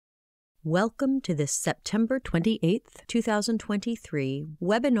Welcome to this September 28th, 2023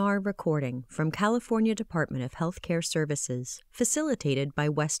 webinar recording from California Department of Healthcare Services, facilitated by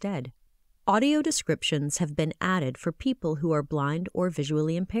WestEd. Audio descriptions have been added for people who are blind or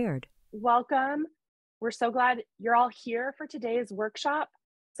visually impaired. Welcome. We're so glad you're all here for today's workshop,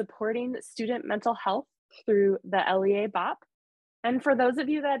 Supporting Student Mental Health through the LEA BOP. And for those of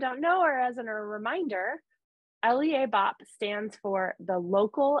you that don't know, or as a reminder, LEA BOP stands for the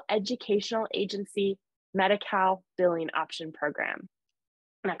Local Educational Agency Medi-Cal Billing Option Program.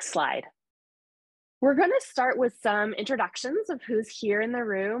 Next slide. We're going to start with some introductions of who's here in the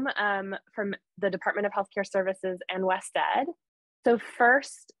room from the Department of Healthcare Services and WestEd. So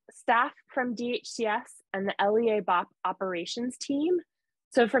first, staff from DHCS and the LEA BOP operations team.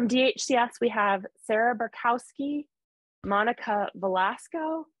 So from DHCS, we have Sarah Burkowski, Monica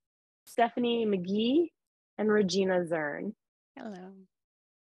Velasco, Stephanie McGee, and Regina Zern. Hello.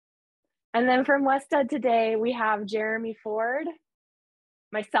 And then from WestEd today, we have Jeremy Ford,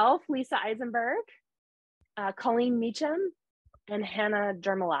 myself, Lisa Eisenberg, Colleen Meacham, and Hannah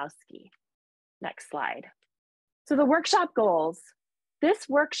Dermalowski. Next slide. So the workshop goals. This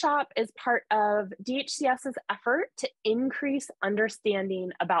workshop is part of DHCS's effort to increase understanding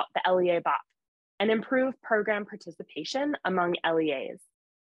about the LEA BOP and improve program participation among LEAs.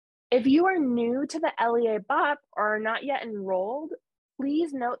 If you are new to the LEA BOP or are not yet enrolled,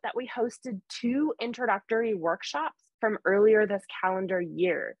 please note that we hosted 2 introductory workshops from earlier this calendar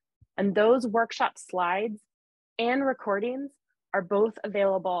year. And those workshop slides and recordings are both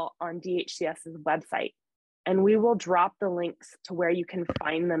available on DHCS's website. And we will drop the links to where you can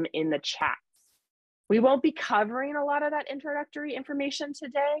find them in the chats. We won't be covering a lot of that introductory information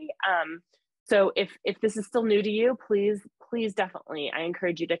today. So if this is still new to you, please definitely, I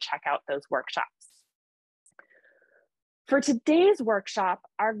encourage you to check out those workshops. For today's workshop,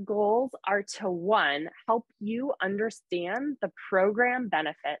 our goals are to 1, help you understand the program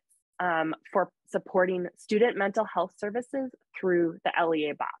benefits for supporting student mental health services through the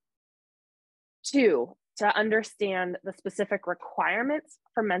LEA BOP. 2, to understand the specific requirements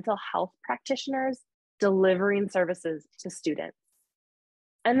for mental health practitioners delivering services to students.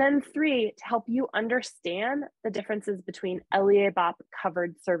 And then 3, to help you understand the differences between LEA BOP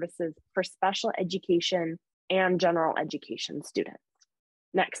covered services for special education and general education students.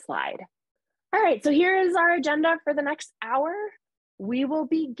 Next slide. All right, so here is our agenda for the next hour. We will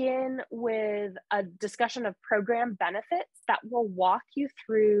begin with a discussion of program benefits that will walk you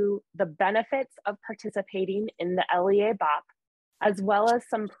through the benefits of participating in the LEA BOP, as well as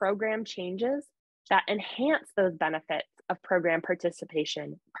some program changes that enhance those benefits of program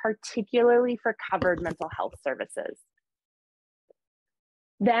participation, particularly for covered mental health services.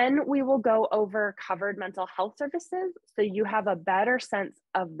 Then we will go over covered mental health services so you have a better sense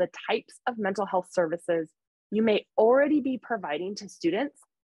of the types of mental health services you may already be providing to students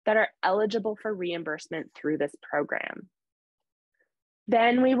that are eligible for reimbursement through this program.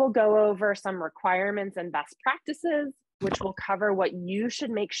 Then we will go over some requirements and best practices, which will cover what you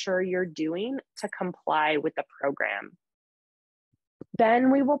should make sure you're doing to comply with the program.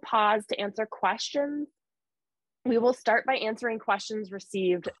 Then we will pause to answer questions. We will start by answering questions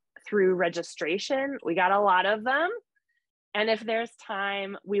received through registration. We got a lot of them. And if there's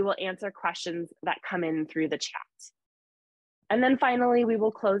time, we will answer questions that come in through the chat. And then finally, we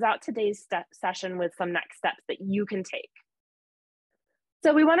will close out today's session with some next steps that you can take.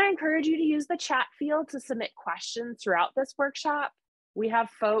 So we want to encourage you to use the chat field to submit questions throughout this workshop. We have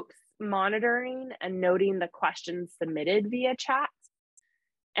folks monitoring and noting the questions submitted via chat,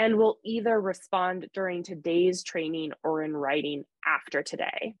 and we'll either respond during today's training or in writing after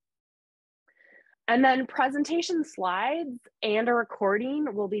today. And then presentation slides and a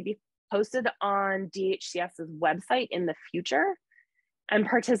recording will be posted on DHCS's website in the future, and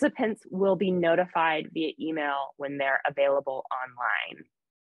participants will be notified via email when they're available online.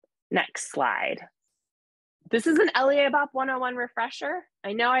 Next slide. This is an LEA BOP 101 refresher.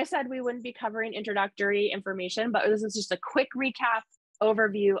 I know I said we wouldn't be covering introductory information, but this is just a quick recap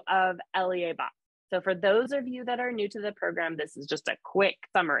overview of LEA BOP. So for those of you that are new to the program, this is just a quick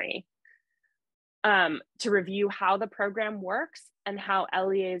summary to review how the program works and how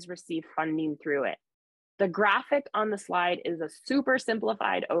LEAs receive funding through it. The graphic on the slide is a super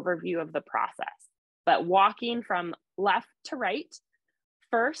simplified overview of the process, but walking from left to right,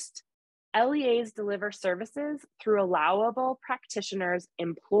 first, LEAs deliver services through allowable practitioners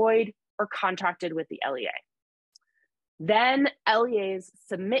employed or contracted with the LEA. Then LEAs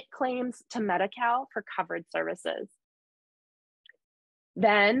submit claims to Medi-Cal for covered services.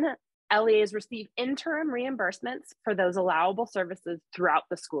 Then LEAs receive interim reimbursements for those allowable services throughout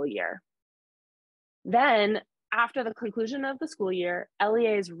the school year. Then, after the conclusion of the school year,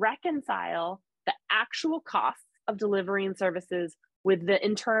 LEAs reconcile the actual costs of delivering services with the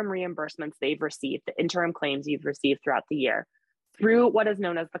interim reimbursements they've received, the interim claims you've received throughout the year, through what is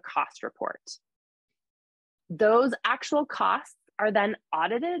known as the cost report. Those actual costs are then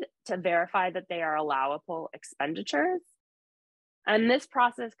audited to verify that they are allowable expenditures. And this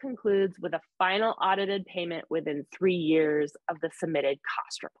process concludes with a final audited payment within 3 years of the submitted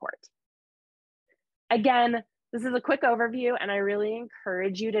cost report. Again, this is a quick overview, and I really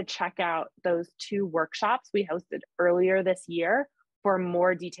encourage you to check out those 2 workshops we hosted earlier this year for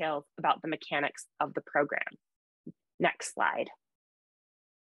more details about the mechanics of the program. Next slide.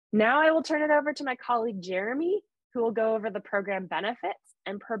 Now I will turn it over to my colleague, Jeremy, who will go over the program benefits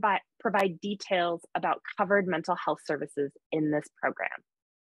and provide details about covered mental health services in this program.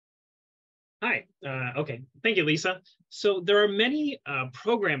 Hi, okay, thank you, Lisa. So there are many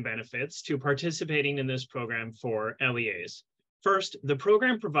program benefits to participating in this program for LEAs. First, the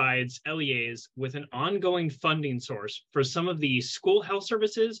program provides LEAs with an ongoing funding source for some of the school health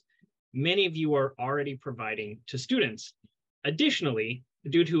services many of you are already providing to students. Additionally,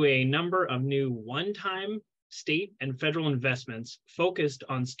 due to a number of new one-time state and federal investments focused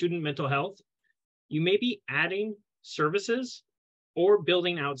on student mental health, you may be adding services or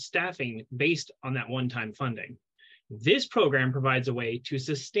building out staffing based on that one-time funding. This program provides a way to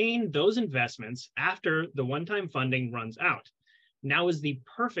sustain those investments after the one-time funding runs out. Now is the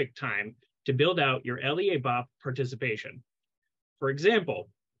perfect time to build out your LEA BOP participation. For example,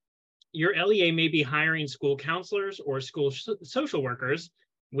 your LEA may be hiring school counselors or school social workers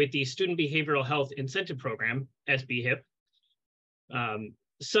with the Student Behavioral Health Incentive Program, SBHIP.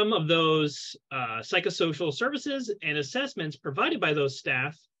 Some of those psychosocial services and assessments provided by those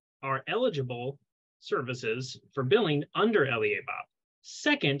staff are eligible services for billing under LEA BOP.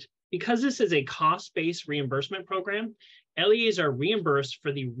 Second, because this is a cost-based reimbursement program, LEAs are reimbursed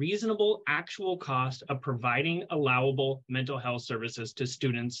for the reasonable actual cost of providing allowable mental health services to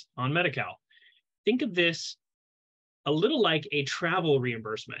students on Medi-Cal. Think of this a little like a travel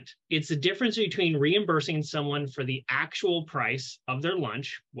reimbursement. It's the difference between reimbursing someone for the actual price of their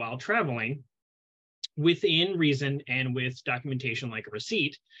lunch while traveling within reason and with documentation like a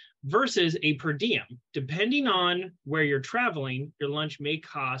receipt versus a per diem. Depending on where you're traveling, your lunch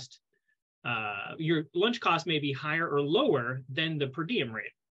cost may be higher or lower than the per diem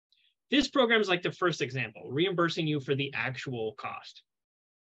rate. This program is like the first example, reimbursing you for the actual cost.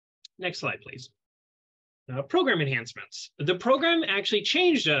 Next slide, please. Program enhancements. The program actually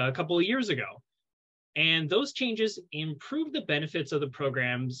changed a couple of years ago, and those changes improved the benefits of the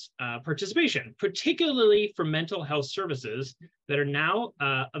program's participation, particularly for mental health services that are now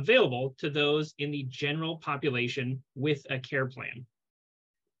available to those in the general population with a care plan.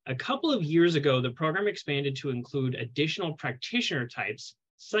 A couple of years ago, the program expanded to include additional practitioner types,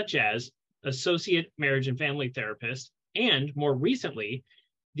 such as associate marriage and family therapist, and more recently,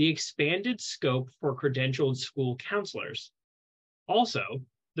 the expanded scope for credentialed school counselors. Also,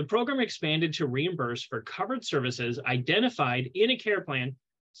 the program expanded to reimburse for covered services identified in a care plan,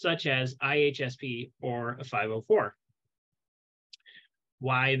 such as IHSP or a 504.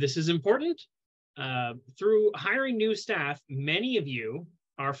 Why this is important? Through hiring new staff, many of you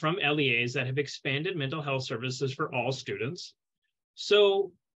are from LEAs that have expanded mental health services for all students.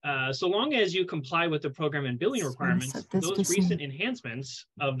 So long as you comply with the program and billing requirements, those recent enhancements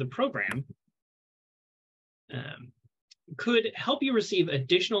of the program could help you receive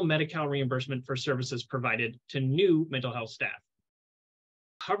additional Medi-Cal reimbursement for services provided to new mental health staff.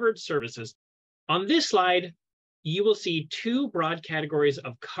 Covered services. On this slide, you will see 2 broad categories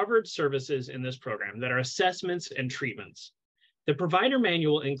of covered services in this program that are assessments and treatments. The provider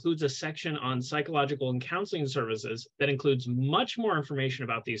manual includes a section on psychological and counseling services that includes much more information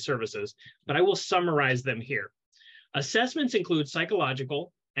about these services, but I will summarize them here. Assessments include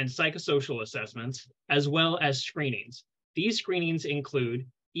psychological and psychosocial assessments, as well as screenings. These screenings include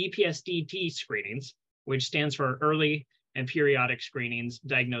EPSDT screenings, which stands for Early and Periodic Screenings,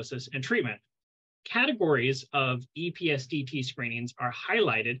 Diagnosis, and Treatment. Categories of EPSDT screenings are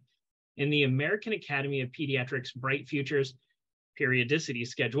highlighted in the American Academy of Pediatrics Bright Futures periodicity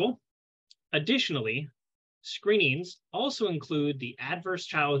schedule. Additionally, screenings also include the Adverse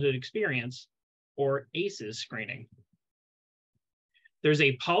Childhood Experience, or ACEs screening. There's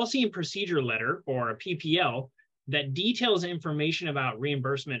a policy and procedure letter, or a PPL, that details information about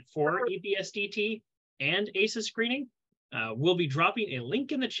reimbursement for EPSDT and ACEs screening. We'll be dropping a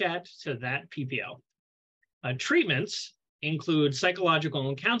link in the chat to that PPL. Treatments include psychological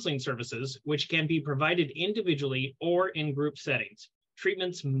and counseling services, which can be provided individually or in group settings.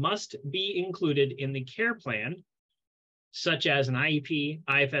 treatments must be included in the care plan, such as an IEP,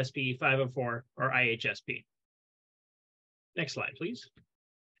 IFSP, 504, or IHSP. Next slide, please.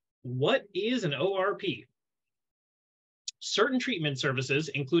 What is an ORP? Certain treatment services,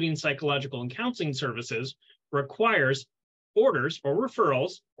 including psychological and counseling services, requires orders or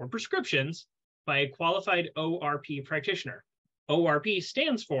referrals or prescriptions by a qualified ORP practitioner. ORP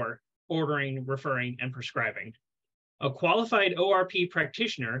stands for ordering, referring, and prescribing. A qualified ORP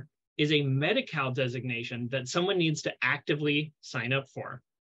practitioner is a Medi-Cal designation that someone needs to actively sign up for.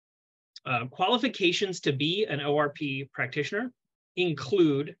 Qualifications to be an ORP practitioner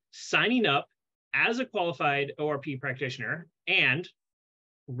include signing up as a qualified ORP practitioner and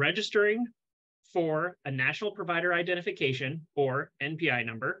registering for a National Provider Identification, or NPI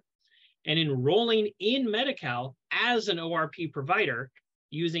number, and enrolling in Medi-Cal as an ORP provider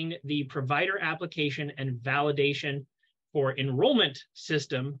using the Provider Application and Validation for Enrollment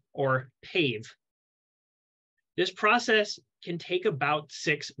System, or PAVE. This process can take about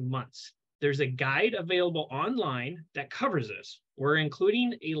 6 months. There's a guide available online that covers this. We're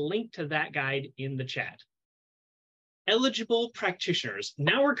including a link to that guide in the chat. Eligible practitioners.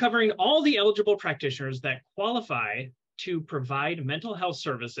 Now we're covering all the eligible practitioners that qualify to provide mental health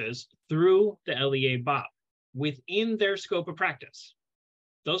services through the LEA BOP within their scope of practice.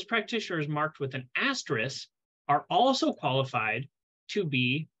 Those practitioners marked with an asterisk are also qualified to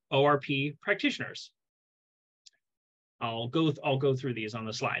be ORP practitioners. I'll go through these on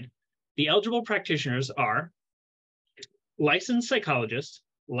the slide. The eligible practitioners are licensed psychologist,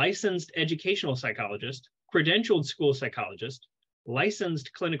 licensed educational psychologist, credentialed school psychologist,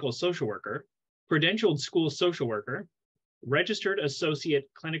 licensed clinical social worker, credentialed school social worker, registered associate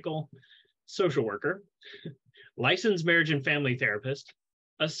clinical social worker, licensed marriage and family therapist,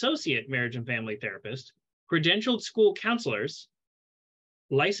 associate marriage and family therapist, credentialed school counselors,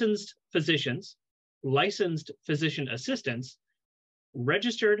 licensed physicians, licensed physician assistants,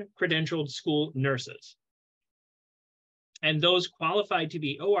 registered credentialed school nurses. And those qualified to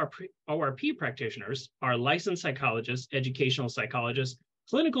be ORP practitioners are licensed psychologists, educational psychologists,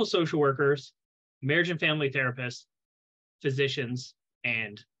 clinical social workers, marriage and family therapists, physicians,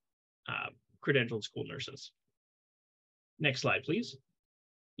 and credentialed school nurses. Next slide, please.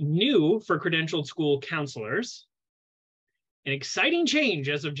 New for credentialed school counselors, an exciting change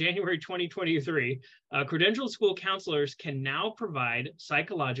as of January 2023, credentialed school counselors can now provide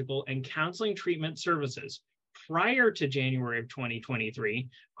psychological and counseling treatment services. Prior to January of 2023,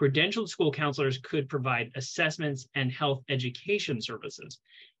 credentialed school counselors could provide assessments and health education services.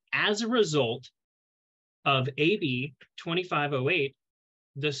 As a result of AB 2508,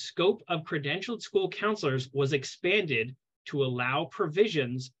 the scope of credentialed school counselors was expanded to allow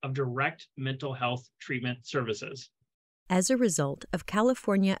provisions of direct mental health treatment services. As a result of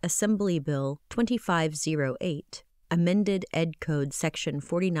California Assembly Bill 2508, amended Ed Code Section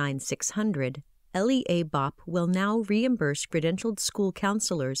 49600, LEA BOP will now reimburse credentialed school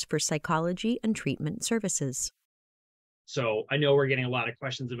counselors for psychology and treatment services. So I know we're getting a lot of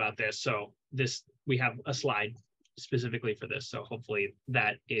questions about this. So we have a slide specifically for this. So hopefully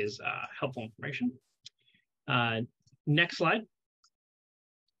that is helpful information. Next slide.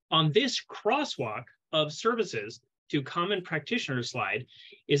 On this crosswalk of services to common practitioner slide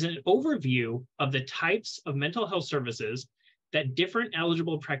is an overview of the types of mental health services that different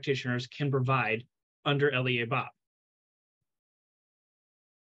eligible practitioners can provide under LEA BOP.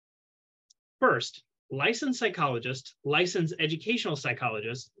 First, licensed psychologists, licensed educational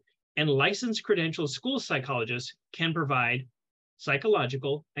psychologists, and licensed credentialed school psychologists can provide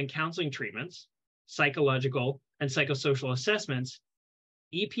psychological and counseling treatments, psychological and psychosocial assessments,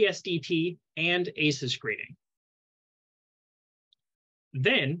 EPSDT, and ACEs screening.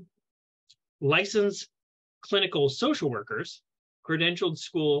 Then, licensed clinical social workers, credentialed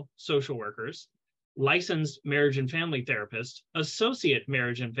school social workers, licensed marriage and family therapist, associate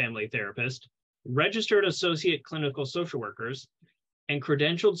marriage and family therapist, registered associate clinical social workers, and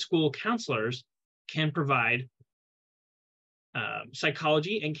credentialed school counselors can provide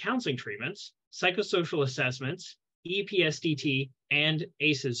psychology and counseling treatments, psychosocial assessments, EPSDT, and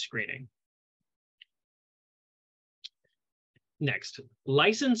ACEs screening. Next,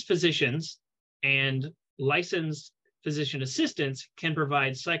 licensed physicians and licensed physician assistants can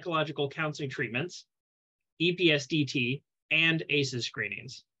provide psychological counseling treatments, EPSDT, and ACEs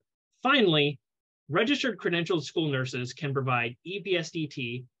screenings. Finally, registered credentialed school nurses can provide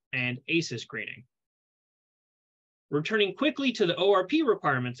EPSDT and ACEs screening. Returning quickly to the ORP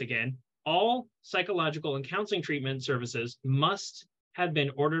requirements again, all psychological and counseling treatment services must have been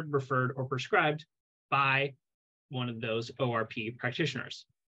ordered, referred, or prescribed by one of those ORP practitioners.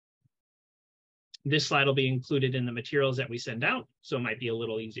 This slide will be included in the materials that we send out, so it might be a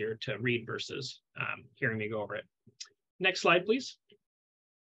little easier to read versus hearing me go over it. Next slide, please.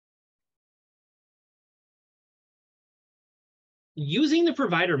 Using the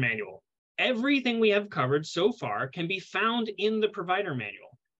provider manual, everything we have covered so far can be found in the provider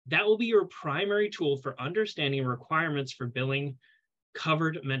manual. That will be your primary tool for understanding requirements for billing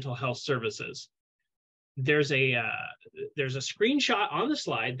covered mental health services. There's a screenshot on the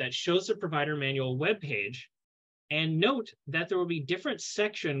slide that shows the provider manual webpage, and note that there will be different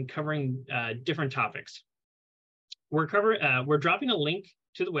sections covering different topics. We're dropping a link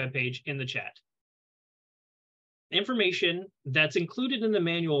to the webpage in the chat. Information that's included in the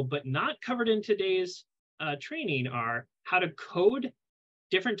manual but not covered in today's training are how to code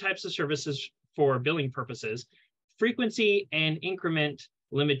different types of services for billing purposes, frequency and increment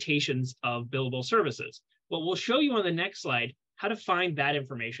limitations of billable services. But we'll show you on the next slide how to find that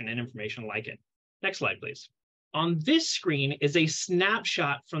information and information like it. Next slide, please. On this screen is a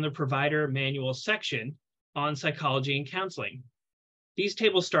snapshot from the provider manual section on psychology and counseling. These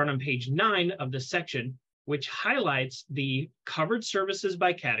tables start on page 9 of the section, which highlights the covered services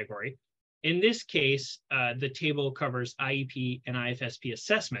by category. In this case, the table covers IEP and IFSP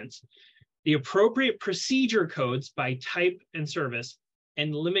assessments, the appropriate procedure codes by type and service,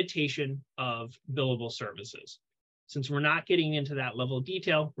 and limitation of billable services. Since we're not getting into that level of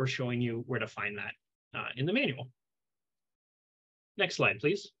detail, we're showing you where to find that in the manual. Next slide,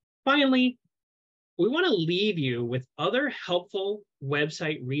 please. Finally, we want to leave you with other helpful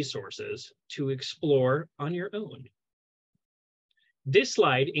website resources to explore on your own. This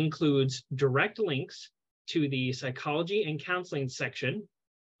slide includes direct links to the psychology and counseling section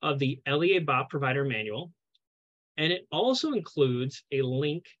of the LEA BOP provider manual, and it also includes a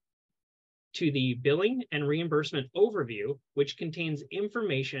link to the billing and reimbursement overview, which contains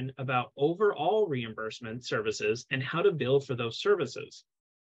information about overall reimbursement services and how to bill for those services.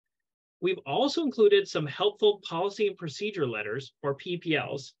 We've also included some helpful policy and procedure letters, or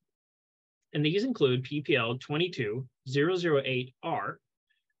PPLs, and these include PPL 22008R,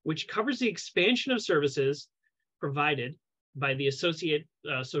 which covers the expansion of services provided by the associate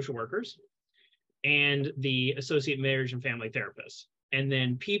social workers and the associate marriage and family therapists. And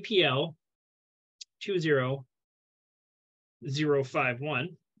then PPL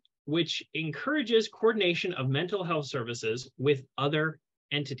 20051, which encourages coordination of mental health services with other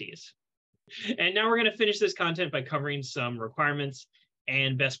entities. And now we're going to finish this content by covering some requirements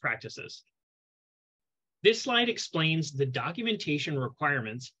and best practices. This slide explains the documentation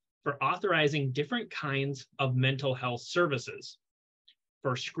requirements for authorizing different kinds of mental health services.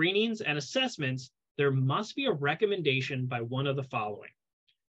 For screenings and assessments, there must be a recommendation by one of the following: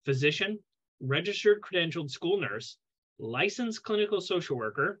 physician, registered credentialed school nurse, licensed clinical social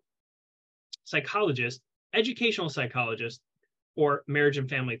worker, psychologist, educational psychologist, or marriage and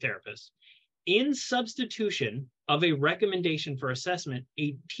family therapist. In substitution of a recommendation for assessment,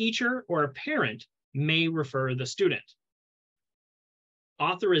 a teacher or a parent may refer the student.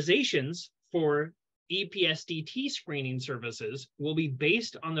 Authorizations for EPSDT screening services will be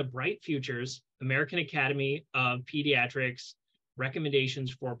based on the Bright Futures American Academy of Pediatrics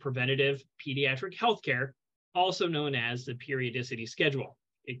recommendations for preventative pediatric healthcare, also known as the periodicity schedule.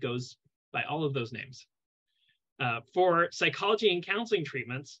 It goes by all of those names. For psychology and counseling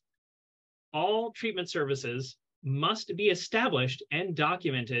treatments, all treatment services must be established and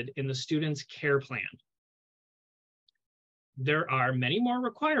documented in the student's care plan. There are many more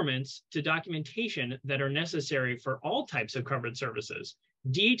requirements to documentation that are necessary for all types of covered services.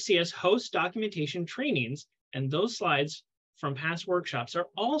 DHCS hosts documentation trainings, and those slides from past workshops are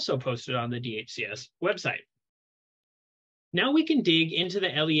also posted on the DHCS website. Now we can dig into the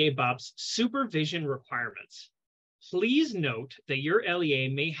LEA BOP's supervision requirements. Please note that your LEA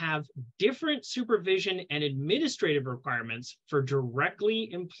may have different supervision and administrative requirements for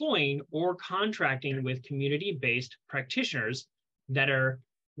directly employing or contracting with community-based practitioners that are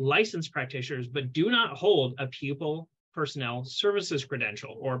licensed practitioners but do not hold a Pupil Personnel Services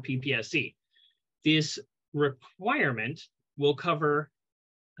Credential, or PPSC. This requirement will cover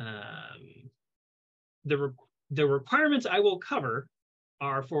the requirements I will cover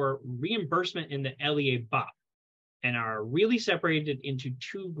are for reimbursement in the LEA BOP, and are really separated into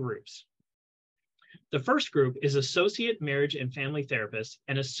two groups. The first group is associate marriage and family therapists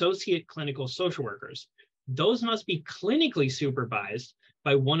and associate clinical social workers. Those must be clinically supervised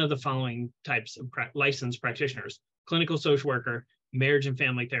by one of the following types of licensed practitioners: clinical social worker, marriage and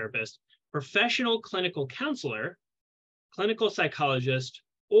family therapist, professional clinical counselor, clinical psychologist,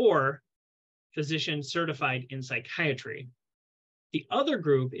 or physician certified in psychiatry. The other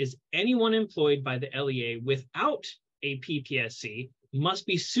group is anyone employed by the LEA without a PPSC must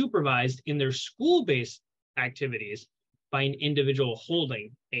be supervised in their school-based activities by an individual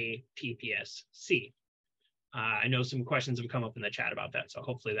holding a PPSC. I know some questions have come up in the chat about that, so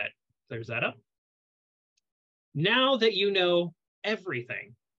hopefully that clears that up. Now that you know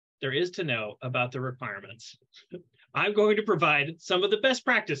everything there is to know about the requirements, I'm going to provide some of the best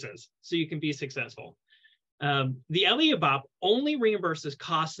practices so you can be successful. The LEA BOP only reimburses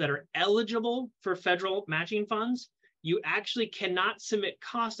costs that are eligible for federal matching funds. You actually cannot submit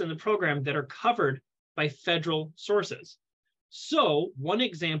costs in the program that are covered by federal sources. So one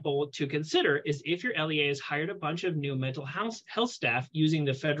example to consider is if your LEA has hired a bunch of new mental health staff using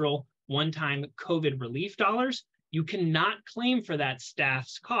the federal one-time COVID relief dollars, you cannot claim for that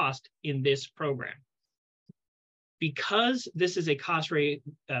staff's cost in this program. Because this is a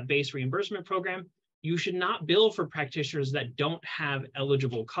cost-based reimbursement program, you should not bill for practitioners that don't have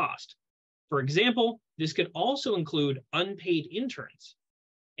eligible cost. For example, this could also include unpaid interns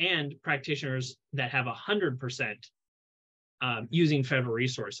and practitioners that have 100% using federal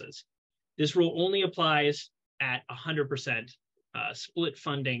resources. This rule only applies at 100% split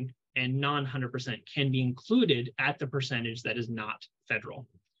funding, and non-100% can be included at the percentage that is not federal.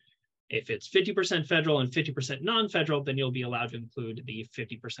 If it's 50% federal and 50% non-federal, then you'll be allowed to include the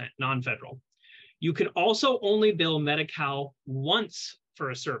 50% non-federal. You can also only bill Medi-Cal once for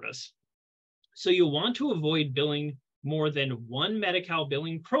a service. So you'll want to avoid billing more than one Medi-Cal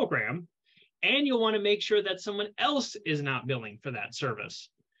billing program, and you'll want to make sure that someone else is not billing for that service.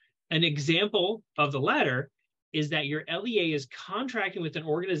 An example of the latter is that your LEA is contracting with an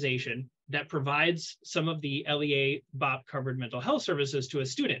organization that provides some of the LEA BOP covered mental health services to a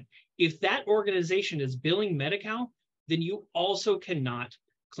student. If that organization is billing Medi-Cal, then you also cannot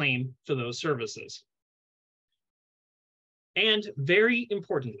claim for those services. And very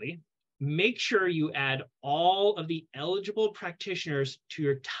importantly, make sure you add all of the eligible practitioners to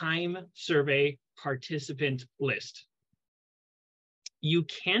your time survey participant list. You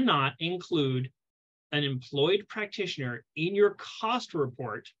cannot include an employed practitioner in your cost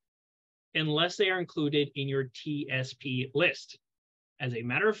report unless they are included in your TSP list. As a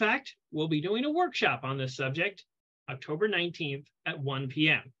matter of fact, we'll be doing a workshop on this subject October 19th at 1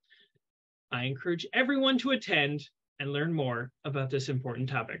 p.m. I encourage everyone to attend and learn more about this important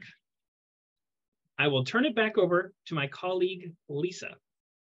topic. I will turn it back over to my colleague, Lisa.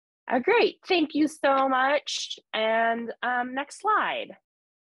 Great, thank you so much. And next slide.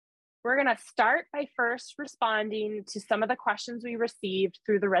 We're gonna start by first responding to some of the questions we received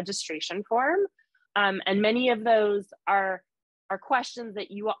through the registration form. And many of those are questions that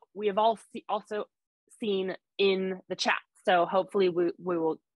we have also seen in the chat. So hopefully we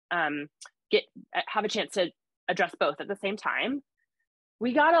will have a chance to address both at the same time.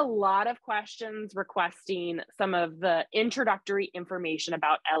 We got a lot of questions requesting some of the introductory information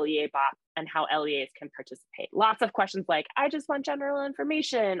about LEA BOP and how LEAs can participate. Lots of questions like, I just want general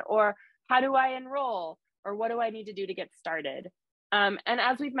information, or how do I enroll, or what do I need to do to get started? And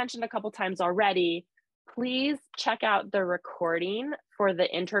as we've mentioned a couple times already, please check out the recording for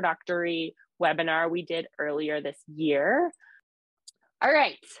the introductory webinar we did earlier this year. All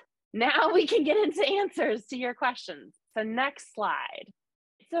right, now we can get into answers to your questions. So next slide.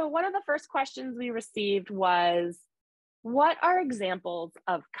 So one of the first questions we received was, what are examples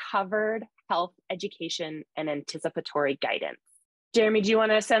of covered health education and anticipatory guidance? Jeremy, do you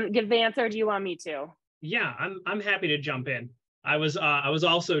want to give the answer, or do you want me to? Yeah, I'm happy to jump in. I was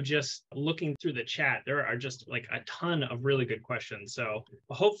also just looking through the chat. There are just like a ton of really good questions. So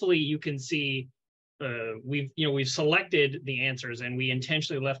hopefully you can see we've selected the answers, and we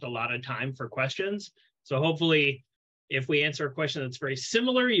intentionally left a lot of time for questions. So hopefully, if we answer a question that's very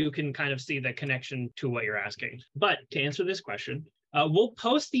similar, you can kind of see the connection to what you're asking. But to answer this question, we'll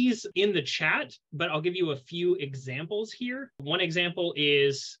post these in the chat, but I'll give you a few examples here. One example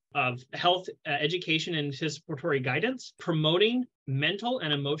is of health education and anticipatory guidance, promoting mental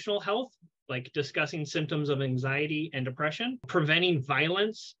and emotional health, like discussing symptoms of anxiety and depression, preventing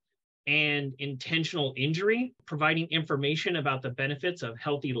violence and intentional injury, providing information about the benefits of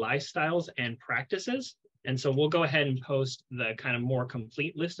healthy lifestyles and practices. And so we'll go ahead and post the kind of more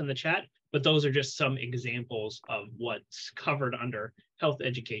complete list in the chat, but those are just some examples of what's covered under health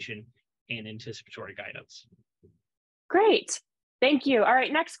education and anticipatory guidance. Great, thank you. All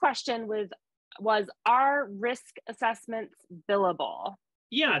right, next question was are risk assessments billable?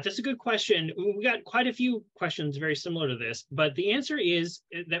 Yeah, that's a good question. We got quite a few questions very similar to this, but the answer is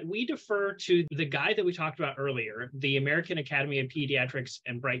that we defer to the guide that we talked about earlier, the American Academy of Pediatrics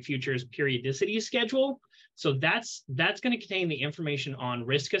and Bright Futures periodicity schedule. So that's going to contain the information on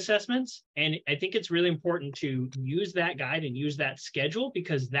risk assessments. And I think it's really important to use that guide and use that schedule,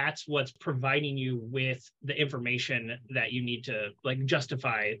 because that's what's providing you with the information that you need to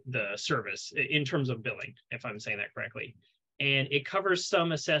justify the service in terms of billing, if I'm saying that correctly. And it covers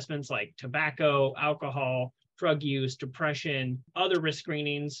some assessments like tobacco, alcohol, drug use, depression, other risk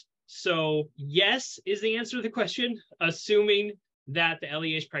screenings. So yes is the answer to the question, assuming that the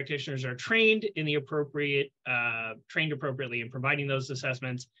LEA's practitioners are trained appropriately in providing those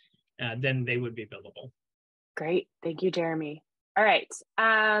assessments, then they would be billable. Great, thank you, Jeremy. All right,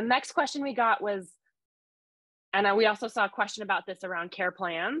 next question we got was, and we also saw a question about this around care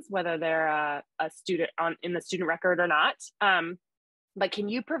plans, whether they're a student in the student record or not. But can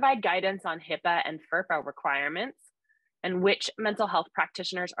you provide guidance on HIPAA and FERPA requirements and which mental health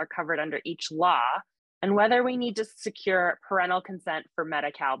practitioners are covered under each law, and whether we need to secure parental consent for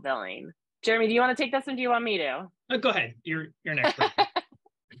Medi-Cal billing? Jeremy, do you want to take this one? Do you want me to? Go ahead. You're next.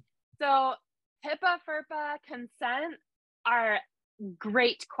 So HIPAA, FERPA, consent are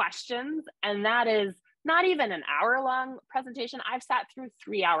great questions, and that is not even an hour-long presentation. I've sat through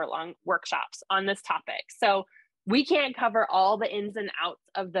 3-hour-long workshops on this topic. So we can't cover all the ins and outs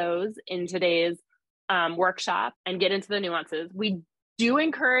of those in today's workshop and get into the nuances. We do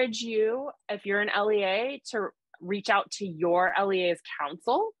encourage you, if you're an LEA, to reach out to your LEA's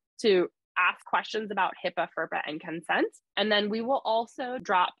counsel to ask questions about HIPAA, FERPA, and consent. And then we will also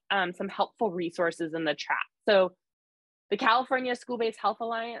drop some helpful resources in the chat. So the California School-Based Health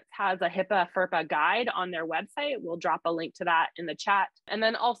Alliance has a HIPAA FERPA guide on their website. We'll drop a link to that in the chat. And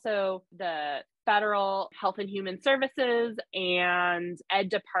then also the Federal Health and Human Services and Ed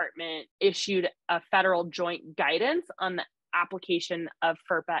Department issued a federal joint guidance on the application of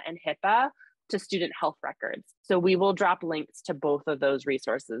FERPA and HIPAA to student health records. So we will drop links to both of those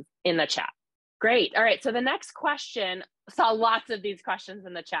resources in the chat. Great. All right. So the next question, saw lots of these questions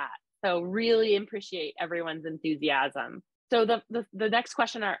in the chat. So really appreciate everyone's enthusiasm. So the next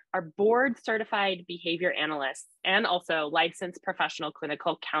question are board certified behavior analysts and also licensed professional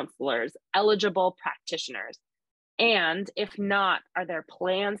clinical counselors eligible practitioners? And if not, are there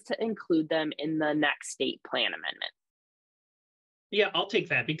plans to include them in the next state plan amendment? Yeah, I'll take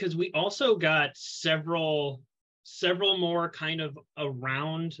that, because we also got several more kind of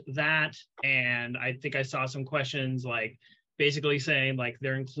around that. And I think I saw some questions like basically saying like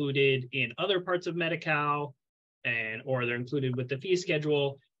they're included in other parts of Medi-Cal or they're included with the fee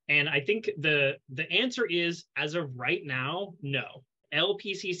schedule. And I think the answer is, as of right now, no.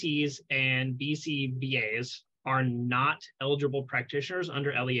 LPCCs and BCBAs are not eligible practitioners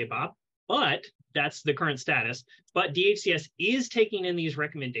under LEA BOP, but that's the current status. But DHCS is taking in these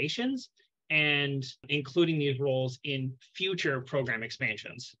recommendations and including these roles in future program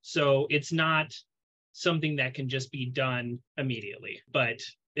expansions. So it's not something that can just be done immediately, but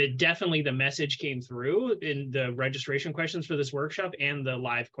it definitely, the message came through in the registration questions for this workshop and the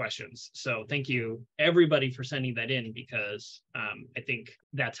live questions. So thank you everybody for sending that in, because I think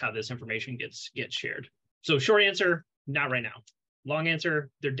that's how this information gets shared. So short answer, not right now. Long answer,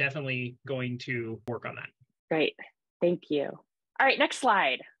 they're definitely going to work on that. Great, thank you. All right, next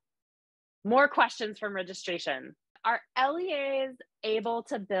slide. More questions from registration. Are LEAs able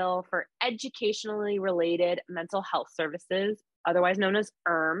to bill for educationally related mental health services, otherwise known as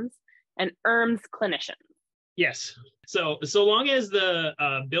ERMs, and ERMs clinicians? Yes. So long as the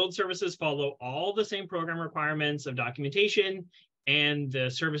billed services follow all the same program requirements of documentation and the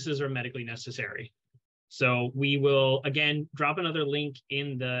services are medically necessary. So we will, again, drop another link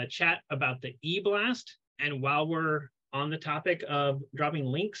in the chat about the e-blast. And while we're on the topic of dropping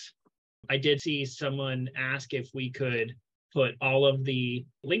links, I did see someone ask if we could put all of the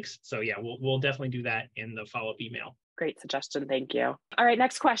links. So yeah, we'll definitely do that in the follow-up email. Great suggestion, thank you. All right,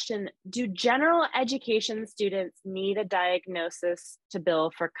 next question. Do general education students need a diagnosis to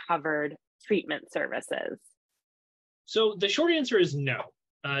bill for covered treatment services? So the short answer is no.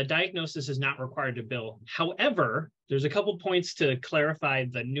 Diagnosis is not required to bill. However, there's a couple points to clarify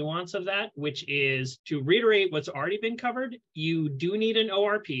the nuance of that, which is to reiterate what's already been covered. You do need an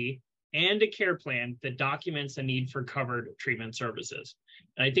ORP and a care plan that documents the need for covered treatment services.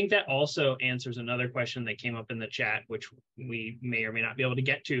 And I think that also answers another question that came up in the chat, which we may or may not be able to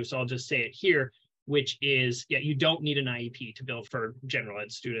get to. So I'll just say it here, which is, yeah, you don't need an IEP to bill for general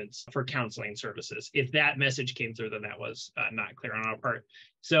ed students for counseling services. If that message came through, then that was not clear on our part.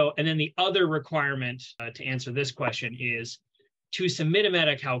 So, and then the other requirement to answer this question is To submit a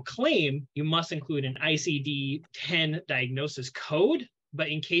Medi-Cal claim, you must include an ICD-10 diagnosis code, but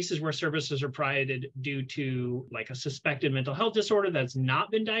in cases where services are provided due to like a suspected mental health disorder that's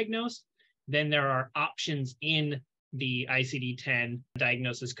not been diagnosed, then there are options in the ICD-10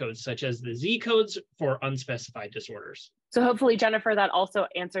 diagnosis codes, such as the Z codes for unspecified disorders. So hopefully, Jennifer, that also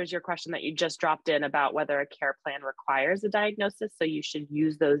answers your question that you just dropped in about whether a care plan requires a diagnosis. So you should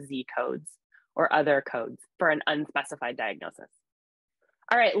use those Z codes or other codes for an unspecified diagnosis.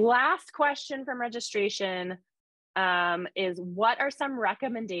 All right, last question from registration is what are some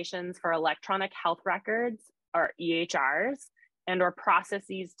recommendations for electronic health records or EHRs and or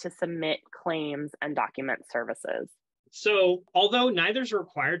processes to submit claims and document services? So although neither is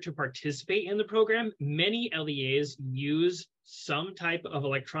required to participate in the program, many LEAs use some type of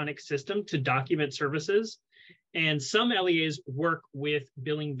electronic system to document services. And some LEAs work with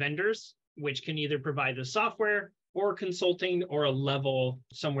billing vendors, which can either provide the software or consulting or a level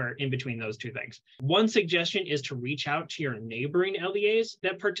somewhere in between those two things. One suggestion is to reach out to your neighboring LEAs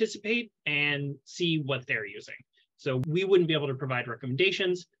that participate and see what they're using. So we wouldn't be able to provide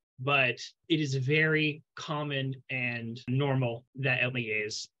recommendations, but it is very common and normal that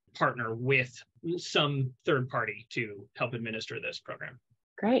LEAs partner with some third party to help administer this program.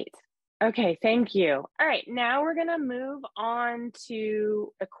 Great. Okay, thank you. All right, now we're gonna move on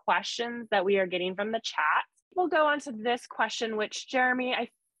to the questions that we are getting from the chat. We'll go on to this question, which Jeremy, I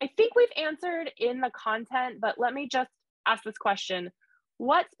think we've answered in the content, but let me just ask this question.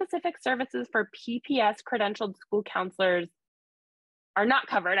 What specific services for PPS credentialed school counselors are not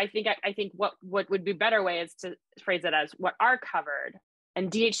covered? I think what would be a better way is to phrase it as what are covered. And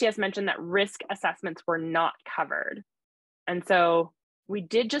DHCS mentioned that risk assessments were not covered. And so we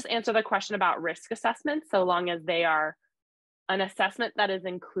did just answer the question about risk assessments, so long as they are an assessment that is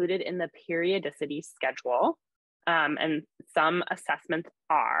included in the periodicity schedule. And some assessments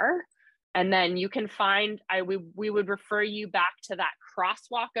are. And then you can find, we would refer you back to that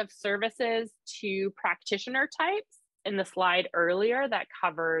crosswalk of services to practitioner types in the slide earlier that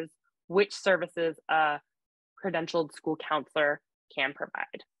covers which services a credentialed school counselor can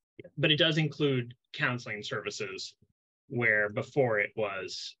provide. But it does include counseling services, where before it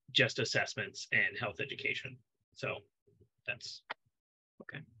was just assessments and health education. So that's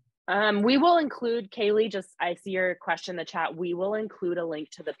okay. We will include, Kaylee, I see your question in the chat. We will include a link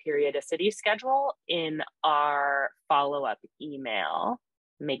to the periodicity schedule in our follow-up email,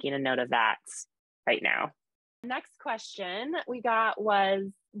 making a note of that right now. Next question we got was,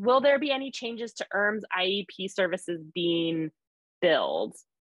 will there be any changes to ERM's IEP services being billed?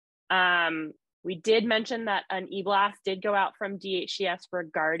 We did mention that an e-blast did go out from DHCS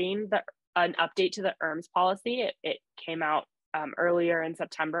regarding an update to the ERM's policy. It came out earlier in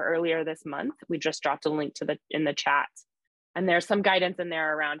September, earlier this month. We just dropped a link to in the chat. And there's some guidance in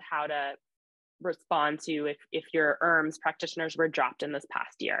there around how to respond to if your ERM's practitioners were dropped in this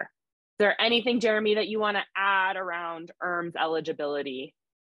past year. Is there anything, Jeremy, that you want to add around ERM's eligibility?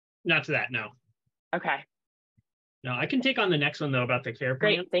 Not to that, no. Okay. No, I can take on the next one, though, about the care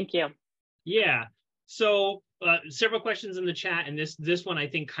plan. Great, thank you. Yeah, so several questions in the chat, and this one I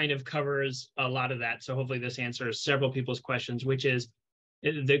think kind of covers a lot of that. So hopefully this answers several people's questions, which is,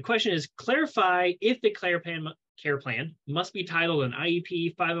 the question is, clarify if the care plan must be titled an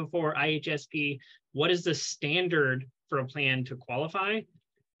IEP, 504, IHSP. What is the standard for a plan to qualify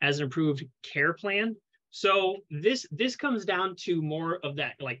as an approved care plan? So this comes down to more of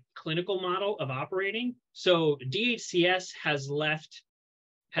that like clinical model of operating. So DHCS has left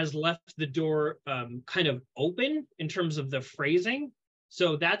the door kind of open in terms of the phrasing.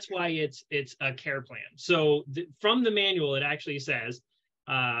 So that's why it's a care plan. So from the manual, it actually says,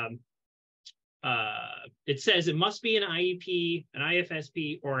 it must be an IEP, an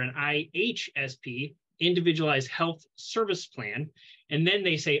IFSP, or an IHSP, individualized health service plan. And then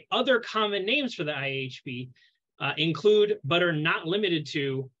they say other common names for the IHP include, but are not limited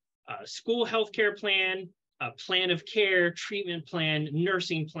to, school healthcare plan, a plan of care, treatment plan,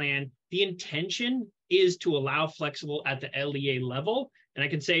 nursing plan. The intention is to allow flexible at the LEA level. And I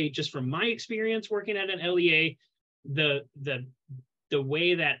can say, just from my experience working at an LEA, the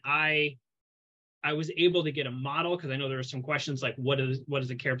way that I was able to get a model, because I know there are some questions like, what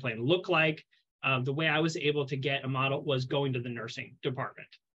does a care plan look like? The way I was able to get a model was going to the nursing department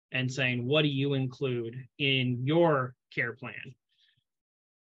and saying, what do you include in your care plan?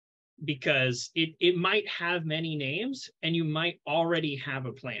 Because it might have many names and you might already have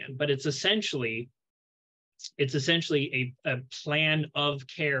a plan, but it's essentially a plan of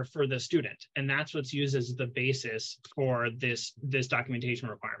care for the student. And that's what's used as the basis for this documentation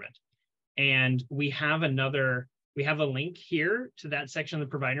requirement. And we have another We have a link here to that section of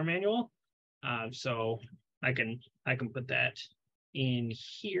the provider manual. So I can put that in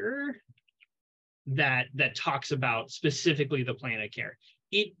here that talks about specifically the plan of care.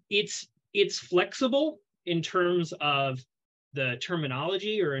 It's flexible in terms of the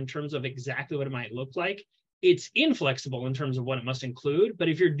terminology or in terms of exactly what it might look like. It's inflexible in terms of what it must include. But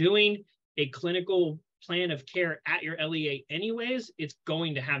if you're doing a clinical plan of care at your LEA anyways, it's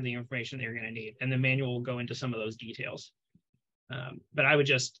going to have the information that you're going to need. And the manual will go into some of those details. But I would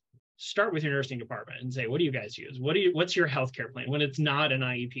just start with your nursing department and say, what do you guys use? What's your healthcare plan when it's not an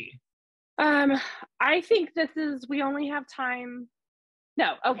IEP? I think we only have time.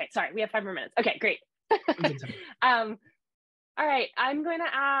 No, okay, sorry, we have 5 more minutes. Okay, great. All right, I'm going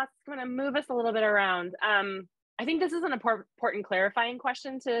to move us a little bit around. I think this is an important clarifying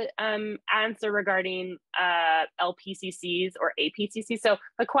question to answer regarding LPCCs or APCCs. So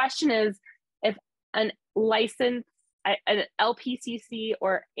the question is, if an LPCC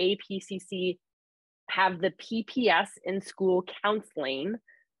or APCC have the PPS in school counseling,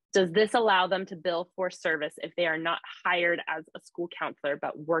 does this allow them to bill for service if they are not hired as a school counselor,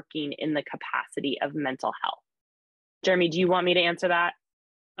 but working in the capacity of mental health? Jeremy, do you want me to answer that?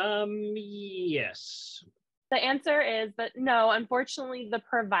 Yes. The answer is that no, unfortunately, the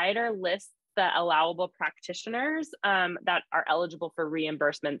provider lists the allowable practitioners that are eligible for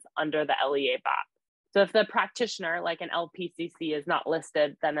reimbursements under the LEA BOP. So if the practitioner, like an LPCC, is not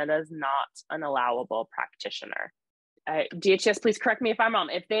listed, then it is not an allowable practitioner. DHS, please correct me if I'm wrong.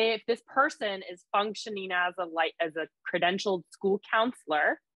 If this person is functioning as a credentialed school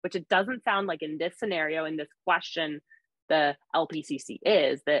counselor, which it doesn't sound like in this scenario, in this question, the LPCC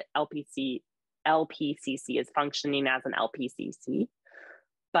is, the LPCC is functioning as an LPCC.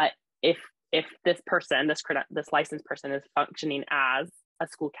 But if this person, this licensed person, is functioning as a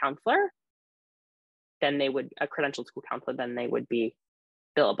school counselor, then they would, a credentialed school counselor, then they would be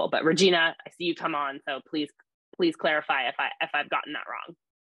billable. But Regina, I see you come on, so please clarify if I've gotten that wrong.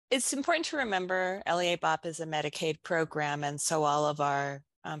 It's important to remember LEA BOP is a Medicaid program, and so all of our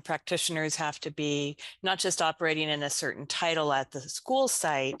practitioners have to be not just operating in a certain title at the school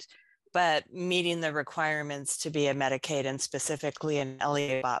site, but meeting the requirements to be a Medicaid and specifically an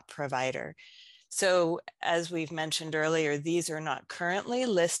LEA BOP provider. So as we've mentioned earlier, these are not currently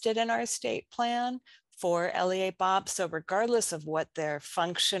listed in our state plan for LEA BOP. So regardless of what their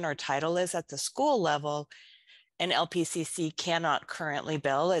function or title is at the school level, an LPCC cannot currently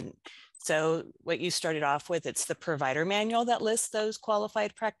bill. And so what you started off with, it's the provider manual that lists those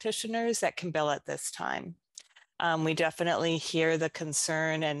qualified practitioners that can bill at this time. We definitely hear the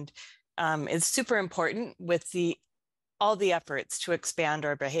concern, and it's super important with all the efforts to expand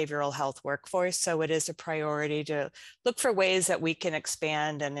our behavioral health workforce. So it is a priority to look for ways that we can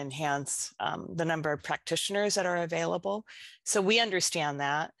expand and enhance the number of practitioners that are available. So we understand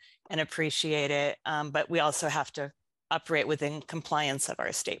that and appreciate it, but we also have to operate within compliance of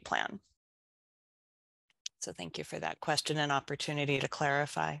our state plan. So thank you for that question and opportunity to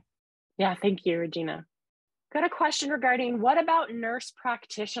clarify. Yeah, thank you, Regina. Got a question regarding, what about nurse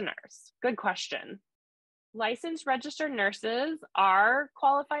practitioners? Good question. Licensed registered nurses are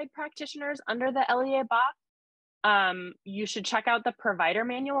qualified practitioners under the LEA BOP. You should check out the provider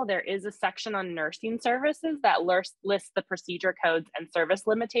manual. There is a section on nursing services that lists the procedure codes and service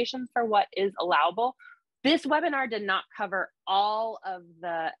limitations for what is allowable. This webinar did not cover all of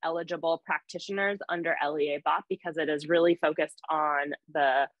the eligible practitioners under LEA BOP because it is really focused on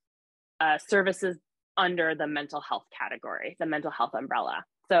the services under the mental health category, the mental health umbrella.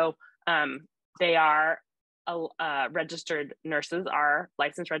 So they are registered nurses,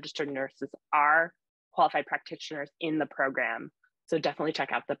 licensed registered nurses are qualified practitioners in the program. So definitely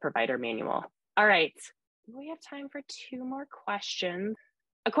check out the provider manual. All right, we have time for 2 more questions.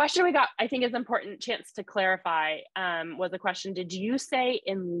 A question we got, I think is important chance to clarify, was a question, did you say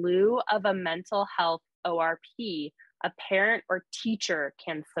in lieu of a mental health ORP, a parent or teacher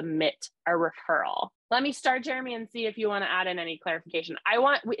can submit a referral? Let me start, Jeremy, and see if you want to add in any clarification.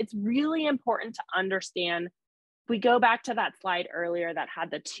 It's really important to understand, we go back to that slide earlier that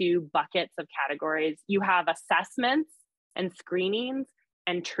had the 2 buckets of categories. You have assessments and screenings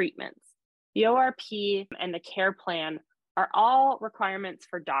and treatments. The ORP and the care plan are all requirements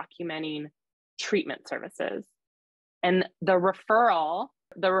for documenting treatment services. And the referral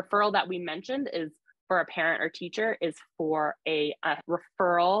that we mentioned is for a parent or teacher, is for a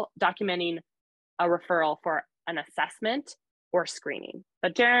referral, documenting a referral for an assessment or screening.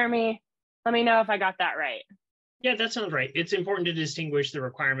 But Jeremy, let me know if I got that right. Yeah, that sounds right. It's important to distinguish the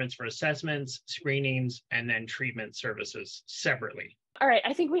requirements for assessments, screenings, and then treatment services separately. All right,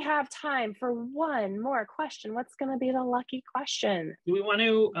 I think we have time for one more question. What's going to be the lucky question? Do we want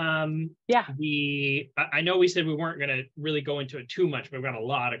to, Yeah. I know we said we weren't going to really go into it too much, but we've got a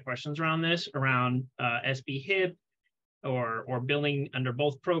lot of questions around this, around SB HIP or billing under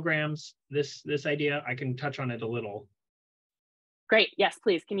both programs. This idea, I can touch on it a little. Great. Yes,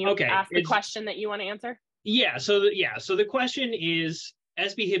 please. Can you ask the it's, question that you want to answer? Yeah. So the question is,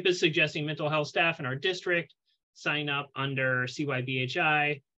 SB HIP is suggesting mental health staff in our district sign up under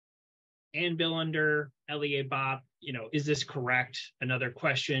CYBHI and bill under LEA BOP. You know, is this correct? Another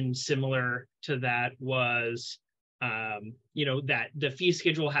question similar to that was, you know, that the fee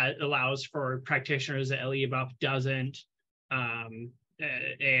schedule allows for practitioners that LEA BOP doesn't,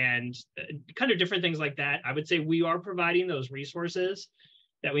 and kind of different things like that. I would say we are providing those resources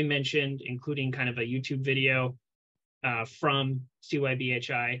that we mentioned, including kind of a YouTube video from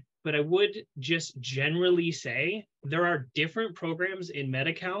CYBHI. But I would just generally say there are different programs in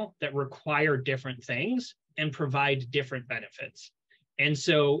Medi-Cal that require different things and provide different benefits. And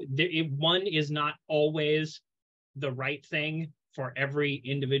so one is not always the right thing for every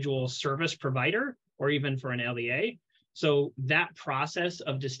individual service provider or even for an LEA. So that process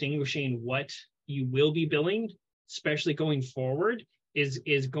of distinguishing what you will be billing, especially going forward, is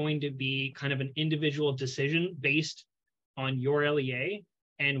going to be kind of an individual decision based on your LEA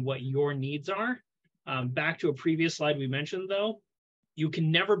and what your needs are. Back to a previous slide we mentioned, though, you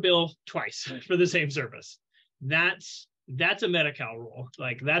can never bill twice for the same service. That's a Medi-Cal rule.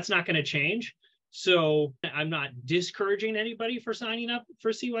 Like, that's not going to change. So I'm not discouraging anybody for signing up for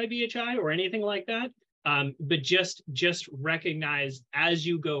CYBHI or anything like that. But just recognize as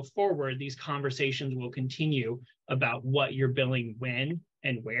you go forward, these conversations will continue about what you're billing when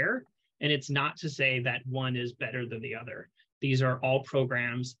and where. And it's not to say that one is better than the other. These are all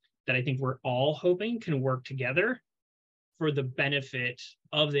programs that I think we're all hoping can work together for the benefit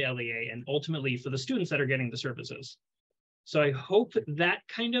of the LEA and ultimately for the students that are getting the services. So I hope that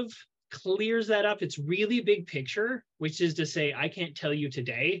kind of clears that up. It's really big picture, which is to say, I can't tell you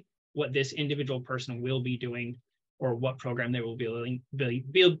today what this individual person will be doing or what program they will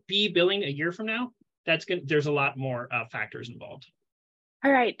be billing a year from now. There's a lot more factors involved.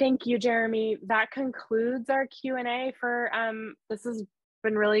 All right, thank you, Jeremy. That concludes our Q&A for, this has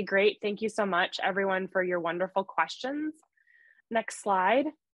been really great. Thank you so much, everyone, for your wonderful questions. Next slide.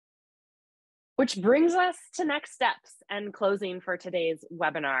 Which brings us to next steps and closing for today's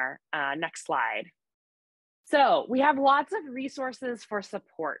webinar. Next slide. So we have lots of resources for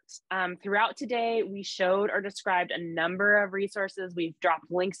support. Throughout today, we showed or described a number of resources. We've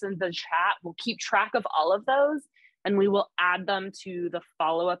dropped links in the chat. We'll keep track of all of those, and we will add them to the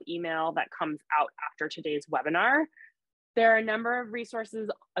follow-up email that comes out after today's webinar. There are a number of resources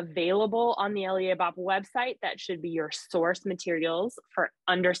available on the LEA BOP website that should be your source materials for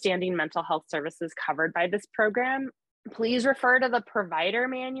understanding mental health services covered by this program. Please refer to the provider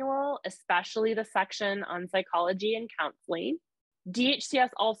manual, especially the section on psychology and counseling. DHCS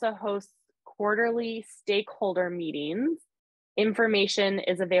also hosts quarterly stakeholder meetings. Information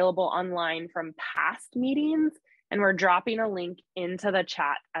is available online from past meetings, and we're dropping a link into the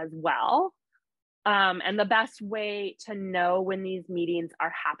chat as well. And the best way to know when these meetings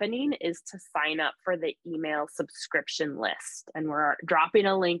are happening is to sign up for the email subscription list. And we're dropping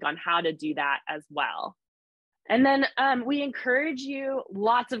a link on how to do that as well. And then we encourage you,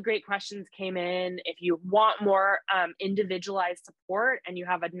 lots of great questions came in. If you want more individualized support and you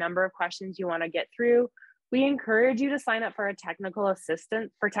have a number of questions you want to get through, we encourage you to sign up for a technical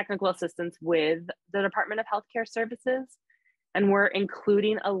assistance with the Department of Healthcare Services. And we're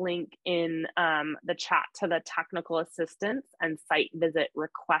including a link in the chat to the technical assistance and site visit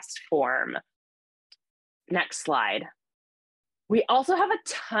request form. Next slide. We also have a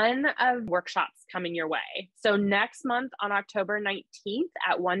ton of workshops coming your way. So next month on October 19th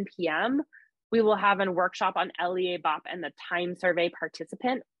at 1 p.m., we will have a workshop on LEA BOP and the Time Survey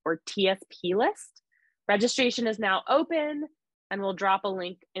Participant or TSP list. Registration is now open, and we'll drop a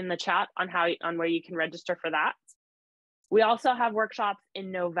link in the chat on where you can register for that. We also have workshops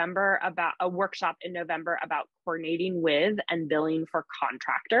in November about coordinating with and billing for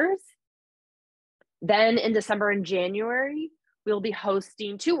contractors. Then in December and January, we'll be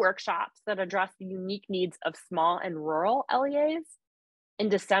hosting 2 workshops that address the unique needs of small and rural LEAs. In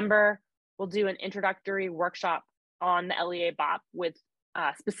December, we'll do an introductory workshop on the LEA BOP with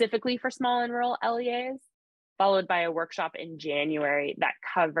specifically for small and rural LEAs, followed by a workshop in January that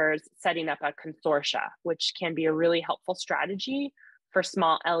covers setting up a consortia, which can be a really helpful strategy for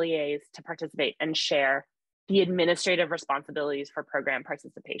small LEAs to participate and share the administrative responsibilities for program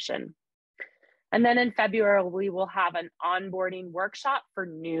participation. And then in February, we will have an onboarding workshop for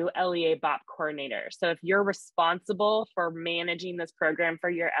new LEA BOP coordinators. So if you're responsible for managing this program for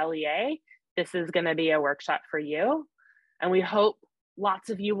your LEA, this is going to be a workshop for you. And we hope lots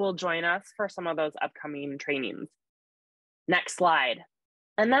of you will join us for some of those upcoming trainings. Next slide.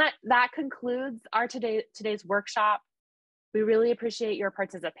 And that concludes our today's workshop. We really appreciate your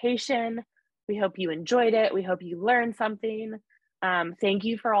participation. We hope you enjoyed it. We hope you learned something. Thank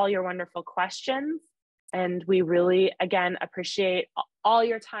you for all your wonderful questions. And we really, again, appreciate all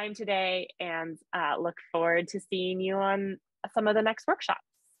your time today and look forward to seeing you on some of the next workshops.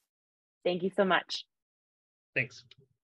 Thank you so much. Thanks.